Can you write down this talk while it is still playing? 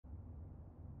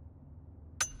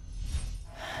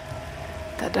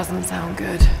That doesn't sound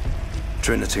good.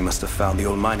 Trinity must have found the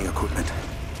old mining equipment.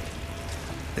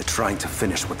 They're trying to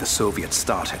finish what the Soviets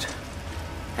started.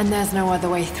 And there's no other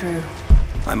way through.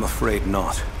 I'm afraid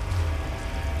not.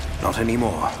 Not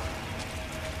anymore.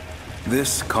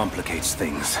 This complicates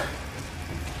things.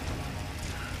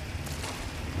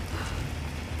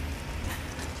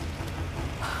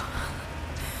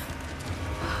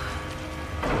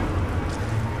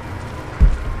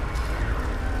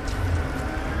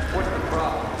 What's the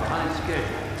problem? Behind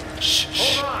schedule.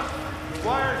 Hold on! The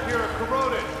wires here are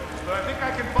corroded, but I think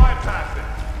I can bypass it.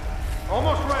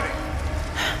 Almost ready.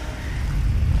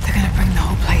 They're gonna bring the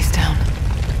whole place down.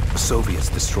 The Soviets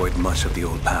destroyed much of the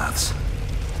old paths.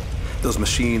 Those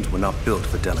machines were not built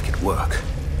for delicate work.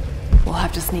 We'll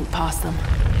have to sneak past them.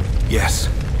 Yes,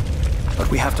 but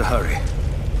we have to hurry.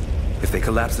 If they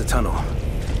collapse the tunnel,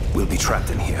 we'll be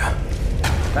trapped in here.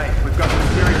 Hey, we've got some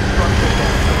serious structural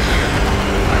problems here.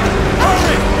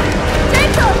 Hurry!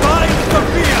 Jacob! Find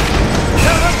Sophia!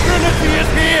 Tell her Trinity is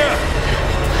here!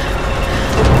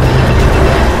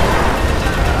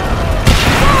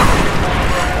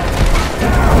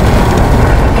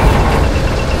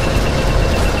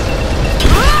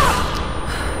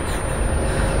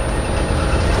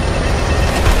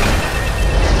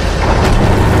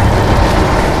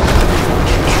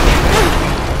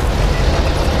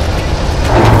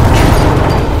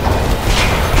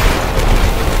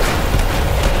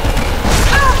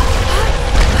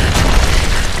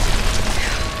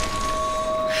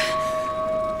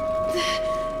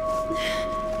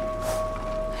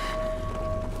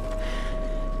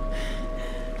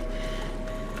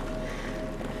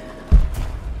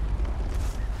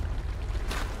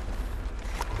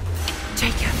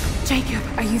 Jacob,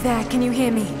 are you there? Can you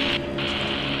hear me?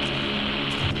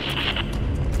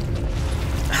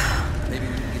 Maybe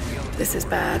we can get the elevator. This is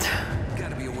bad.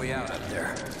 Gotta be a way out up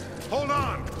there. Hold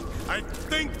on! I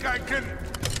think I can...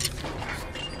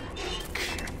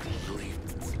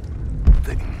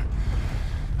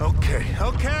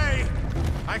 Okay.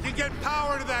 I can get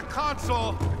power to that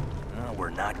console. Well, we're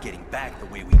not getting back the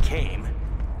way we came.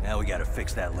 Now we gotta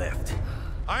fix that lift.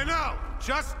 I know!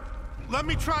 Just let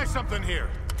me try something here.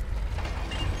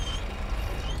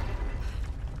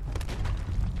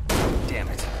 Damn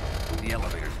it. The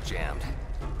elevator's jammed.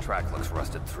 Track looks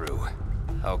rusted through.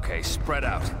 Okay, spread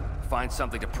out. Find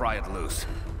something to pry it loose.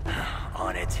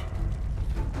 On it.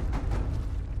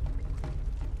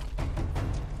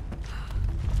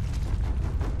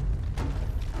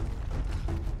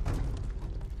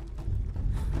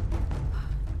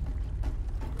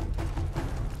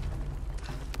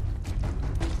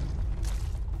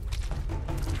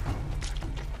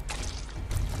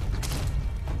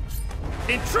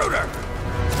 Intruder!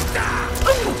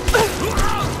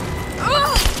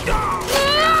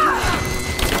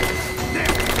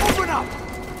 Open up!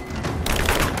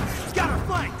 Got her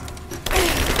flanked!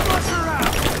 Flush her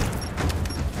out!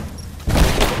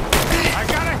 I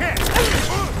got a hit!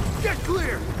 Get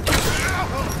clear!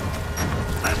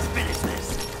 Let's finish this.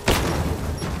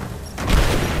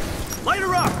 Light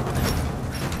her up!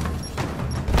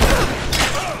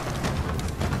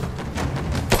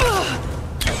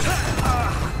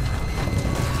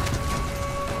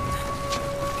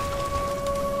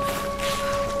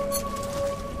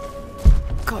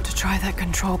 Got to try that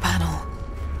control panel.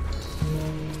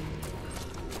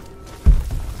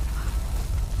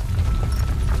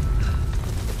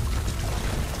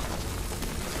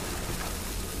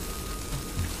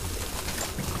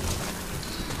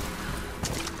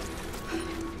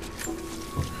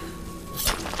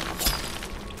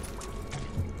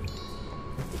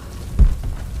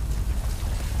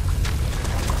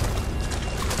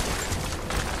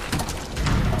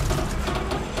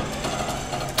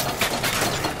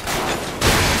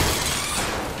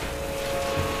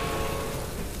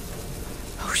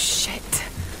 Oh shit.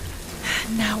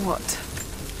 Now what?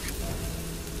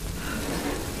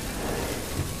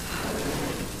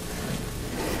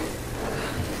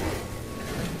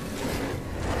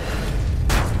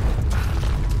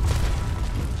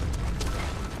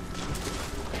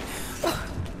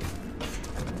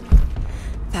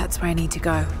 That's where I need to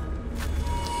go.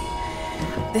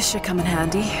 This should come in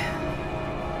handy.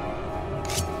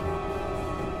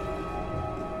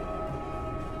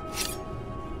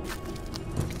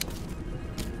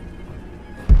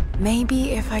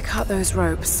 Maybe if I cut those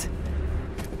ropes.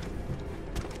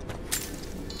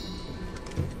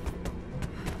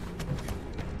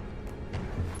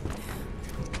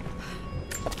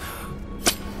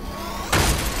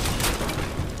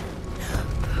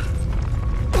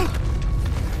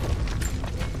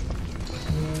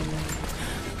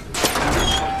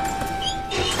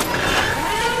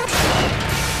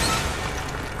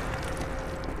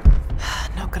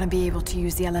 gonna be able to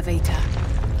use the elevator.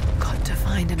 Got to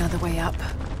find another way up.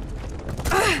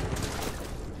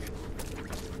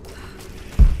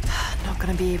 Not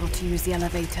gonna be able to use the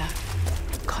elevator.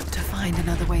 Got to find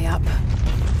another way up.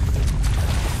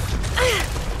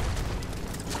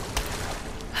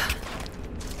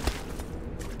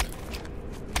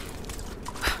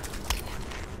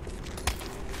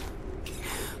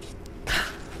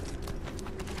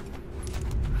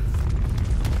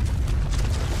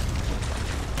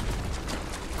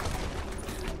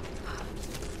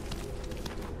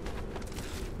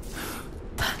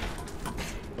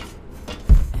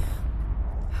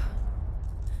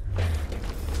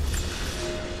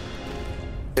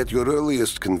 At your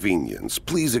earliest convenience,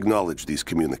 please acknowledge these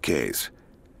communiques.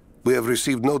 We have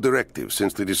received no directive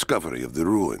since the discovery of the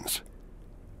ruins.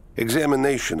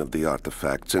 Examination of the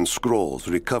artifacts and scrolls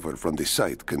recovered from the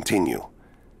site continue.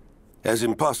 As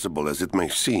impossible as it may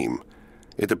seem,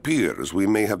 it appears we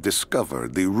may have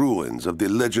discovered the ruins of the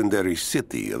legendary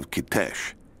city of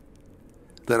Kitesh.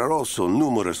 There are also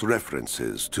numerous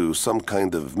references to some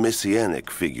kind of messianic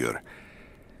figure.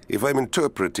 If I'm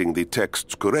interpreting the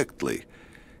texts correctly,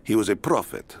 he was a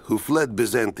prophet who fled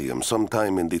Byzantium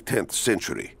sometime in the 10th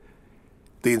century.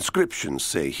 The inscriptions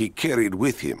say he carried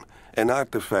with him an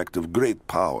artifact of great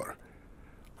power.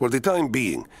 For the time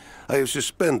being, I have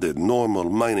suspended normal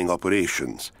mining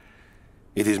operations.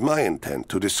 It is my intent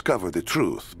to discover the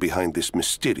truth behind this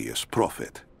mysterious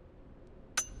prophet.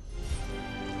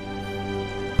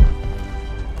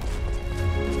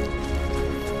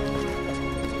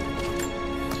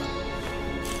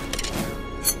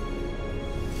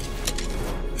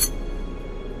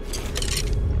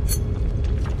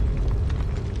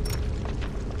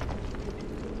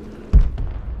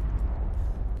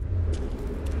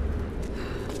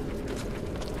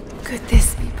 Could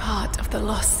this be part of the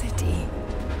lost city?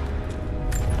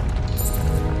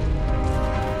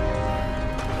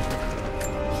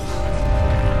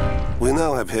 We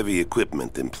now have heavy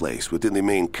equipment in place within the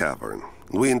main cavern.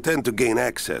 We intend to gain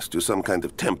access to some kind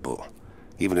of temple,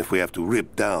 even if we have to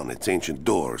rip down its ancient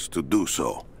doors to do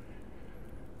so.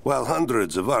 While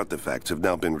hundreds of artifacts have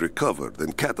now been recovered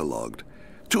and catalogued,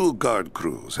 2 guard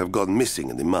crews have gone missing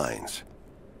in the mines.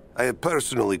 I have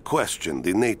personally questioned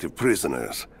the native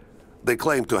prisoners. They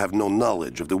claim to have no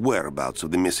knowledge of the whereabouts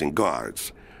of the missing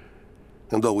guards.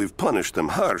 And though we've punished them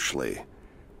harshly,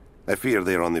 I fear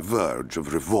they're on the verge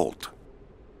of revolt.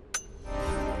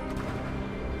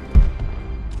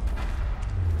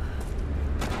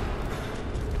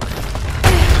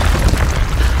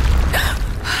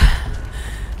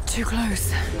 Too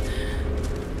close.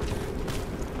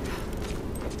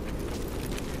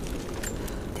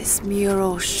 This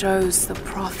mural shows the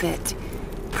prophet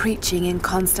preaching in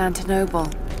Constantinople.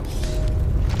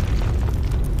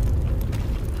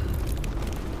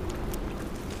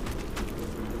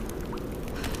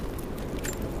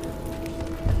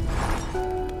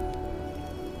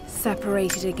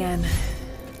 Separated again.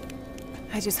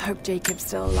 I just hope Jacob's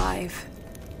still alive.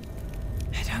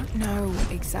 I don't know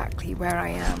exactly where I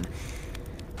am.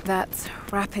 That's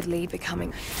rapidly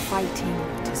becoming fighting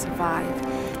to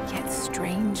survive. Yet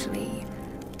strangely,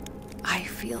 I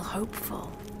feel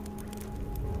hopeful.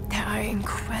 There are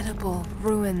incredible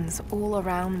ruins all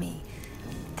around me.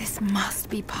 This must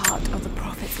be part of the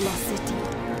Prophet's lost city.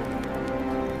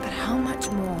 But how much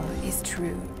more is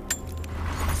true?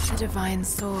 The divine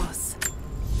source.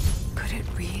 Could it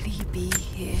really be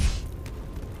here?